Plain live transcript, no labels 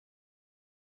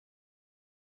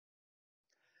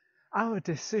Our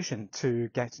decision to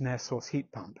get an air source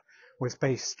heat pump was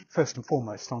based first and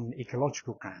foremost on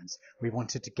ecological grounds. We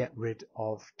wanted to get rid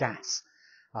of gas.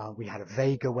 We had a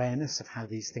vague awareness of how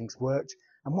these things worked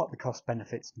and what the cost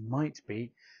benefits might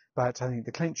be, but I think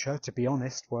the clincher, to be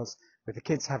honest, was with the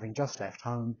kids having just left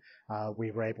home,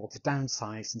 we were able to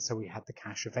downsize, and so we had the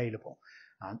cash available.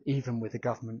 Even with a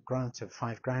government grant of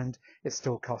 £5,000, it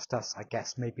still cost us, I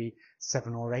guess, maybe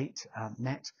 7 or 8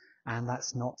 net, and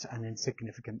that's not an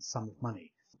insignificant sum of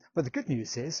money. But the good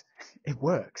news is it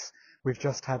works. We've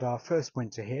just had our first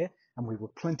winter here, and we were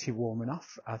plenty warm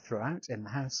enough throughout in the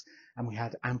house, and we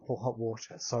had ample hot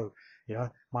water. So,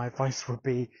 my advice would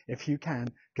be, if you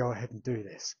can, go ahead and do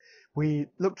this. We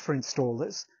looked for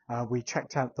installers. We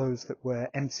checked out those that were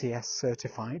MCS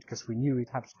certified, because we knew we'd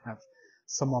have to have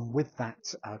someone with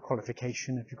that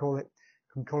qualification, if you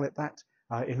can call it that,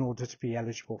 in order to be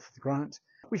eligible for the grant.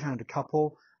 We found a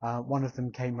couple. One of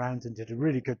them came round and did a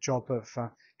really good job of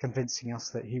convincing us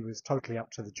that he was totally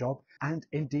up to the job, and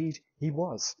indeed he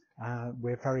was.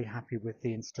 We're very happy with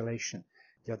the installation.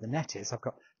 The net is, I've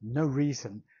got no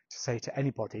reason to say to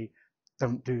anybody,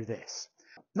 don't do this.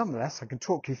 Nonetheless, I can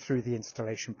talk you through the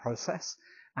installation process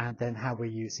and then how we're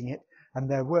using it, and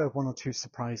there were 1 or 2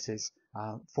 surprises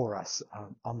for us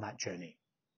on that journey.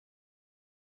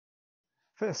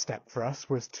 First step for us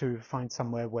was to find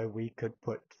somewhere where we could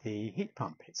put the heat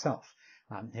pump itself.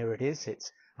 Here it is.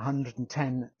 It's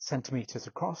 110 centimetres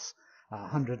across,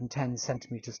 110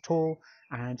 centimetres tall,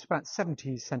 and about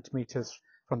 70 centimetres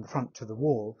from the front to the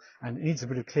wall, and it needs a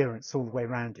bit of clearance all the way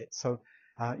around it. So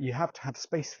you have to have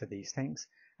space for these things,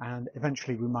 and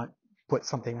eventually we might put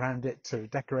something around it to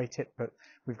decorate it, but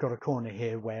we've got a corner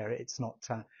here where it's not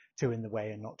too in the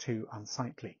way and not too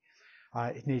unsightly.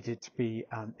 It needed to be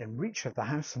in reach of the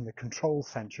house and the control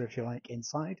centre, if you like,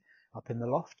 inside, up in the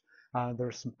loft. There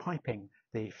is some piping,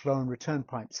 the flow and return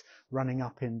pipes running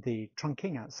up in the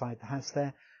trunking outside the house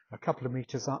there, a couple of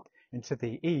metres up into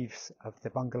the eaves of the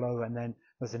bungalow, and then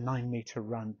there's a 9-metre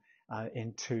run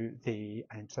into the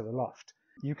loft.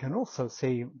 You can also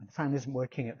see the fan isn't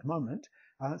working at the moment,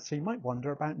 so you might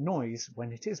wonder about noise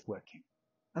when it is working.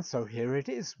 And so here it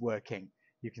is working.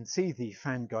 You can see the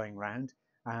fan going round.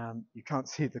 You can't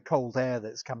see the cold air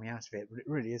that's coming out of it, but it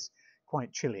really is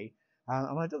quite chilly.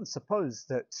 And I don't suppose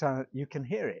that you can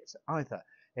hear it either.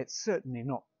 It's certainly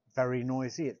not very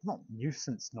noisy. It's not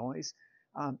nuisance noise.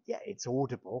 Yeah, it's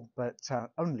audible, but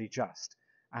only just.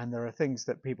 And there are things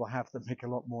that people have that make a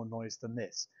lot more noise than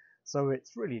this. So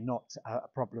it's really not a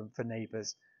problem for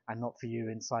neighbours, and not for you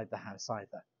inside the house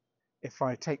either. If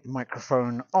I take the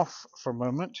microphone off for a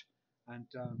moment and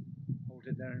hold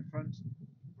it there in front,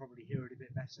 probably hear it a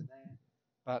bit better there,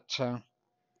 but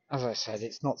as I said,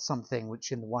 it's not something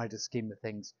which in the wider scheme of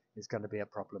things is going to be a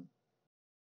problem.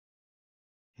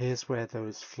 Here's where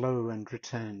those flow and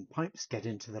return pipes get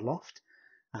into the loft,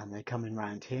 and they come in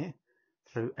round here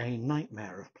through a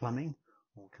nightmare of plumbing,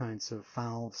 all kinds of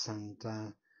valves and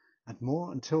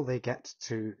more, until they get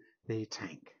to the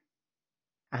tank.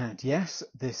 And yes,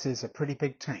 this is a pretty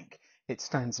big tank. It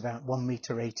stands about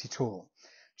 1.80 metre tall.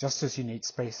 Just as you need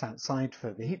space outside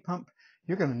for the heat pump,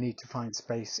 you're going to need to find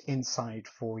space inside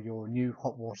for your new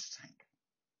hot water tank.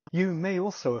 You may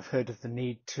also have heard of the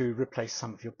need to replace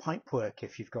some of your pipe work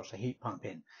if you've got a heat pump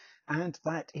in, and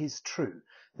that is true.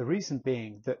 The reason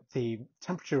being that the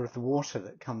temperature of the water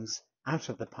that comes out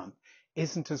of the pump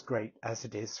isn't as great as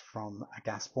it is from a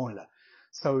gas boiler.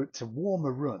 So to warm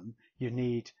a room, you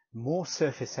need more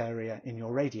surface area in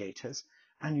your radiators,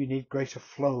 and you need greater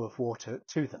flow of water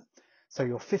to them. So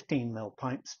your 15mm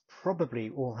pipes probably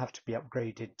all have to be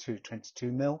upgraded to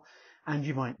 22mm, and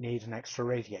you might need an extra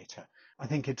radiator. I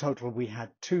think in total we had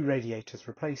 2 radiators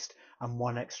replaced and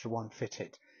 1 extra one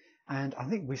fitted. And I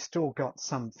think we've still got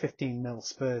some 15mm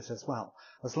spurs as well,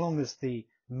 as long as the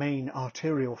main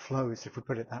arterial flows, if we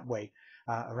put it that way,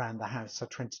 around the house are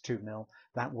 22mm,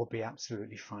 that will be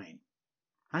absolutely fine.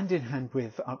 Hand in hand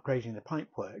with upgrading the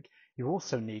pipework, you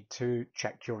also need to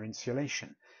check your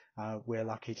insulation. We're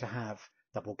lucky to have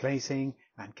double glazing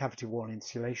and cavity wall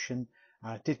insulation.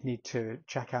 Did need to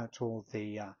check out all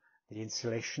the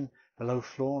insulation. The low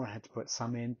floor, I had to put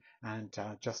some in and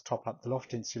just top up the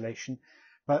loft insulation.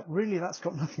 But really that's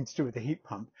got nothing to do with the heat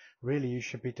pump. Really you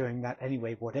should be doing that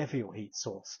anyway, whatever your heat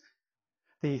source.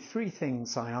 The 3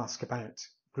 things I ask about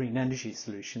green energy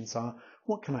solutions are: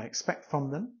 what can I expect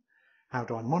from them? How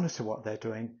do I monitor what they're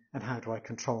doing? And how do I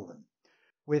control them?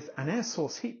 With an air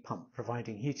source heat pump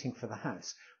providing heating for the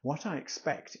house, what I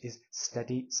expect is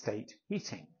steady state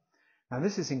heating. Now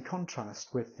this is in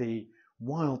contrast with the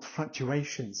wild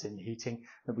fluctuations in heating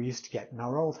that we used to get in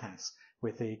our old house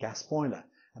with the gas boiler,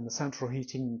 and the central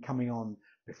heating coming on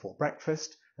before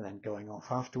breakfast and then going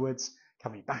off afterwards,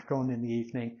 coming back on in the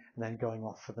evening and then going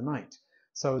off for the night.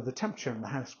 So the temperature in the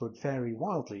house would vary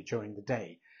wildly during the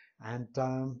day, and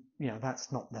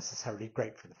that's not necessarily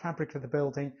great for the fabric of the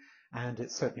building, and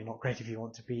it's certainly not great if you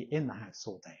want to be in the house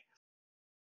all day.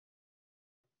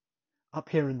 Up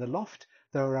here in the loft,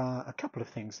 there are a couple of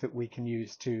things that we can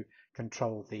use to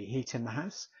control the heat in the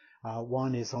house.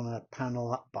 One is on a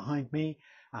panel up behind me,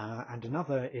 and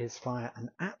another is via an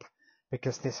app,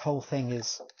 because this whole thing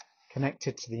is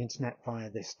connected to the internet via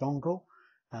this dongle.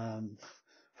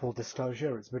 Full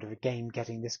disclosure, it's a bit of a game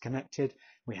getting this connected.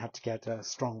 We had to get a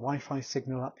strong Wi-Fi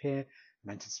signal up here,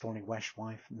 meant installing mesh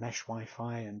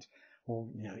Wi-Fi and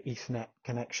all Ethernet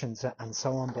connections and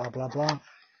so on, blah blah blah.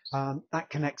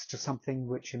 That connects to something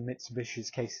which in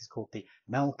Mitsubishi's case is called the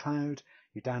Mel Cloud.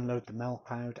 You download the Mel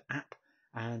Cloud app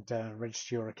and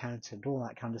register your account and all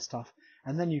that kind of stuff,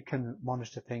 and then you can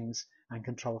monitor things and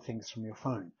control things from your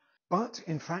phone. But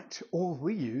in fact, all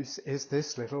we use is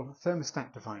this little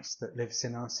thermostat device that lives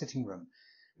in our sitting room.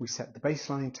 We set the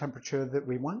baseline temperature that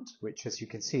we want, which as you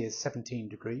can see is 17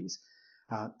 degrees.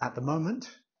 At the moment,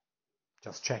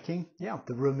 just checking, yeah,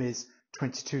 the room is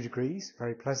 22 degrees,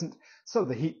 very pleasant. So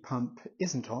the heat pump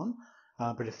isn't on,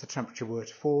 but if the temperature were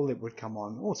to fall, it would come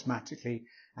on automatically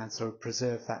and sort of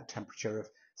preserve that temperature of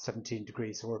 17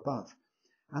 degrees or above.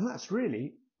 And that's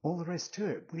really all there is to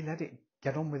it. We let it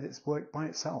get on with its work by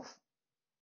itself.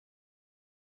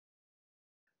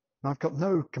 Now, I've got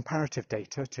no comparative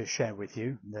data to share with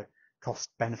you, the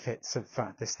cost benefits of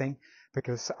this thing,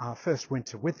 because our first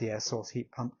winter with the air source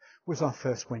heat pump was our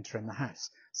first winter in the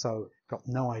house, so got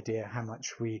no idea how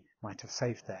much we might have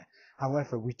saved there.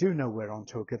 However, we do know we're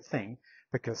onto a good thing,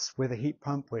 because with a heat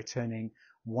pump we're turning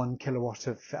 1 kilowatt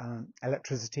of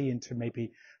electricity into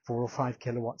maybe 4 or 5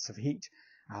 kilowatts of heat.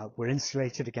 We're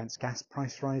insulated against gas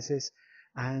price rises,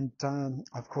 and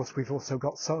of course we've also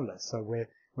got solar, so we're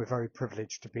very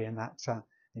privileged to be in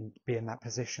that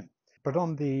position. But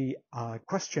on the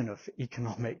question of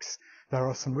economics, there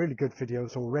are some really good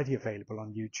videos already available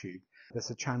on YouTube. There's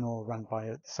a channel run by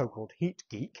a so-called Heat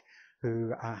Geek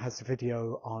who has a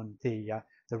video on the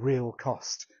real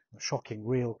cost, the shocking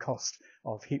real cost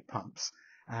of heat pumps.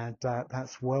 And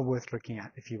that's well worth looking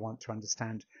at if you want to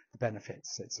understand the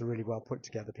benefits. It's a really well put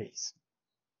together piece.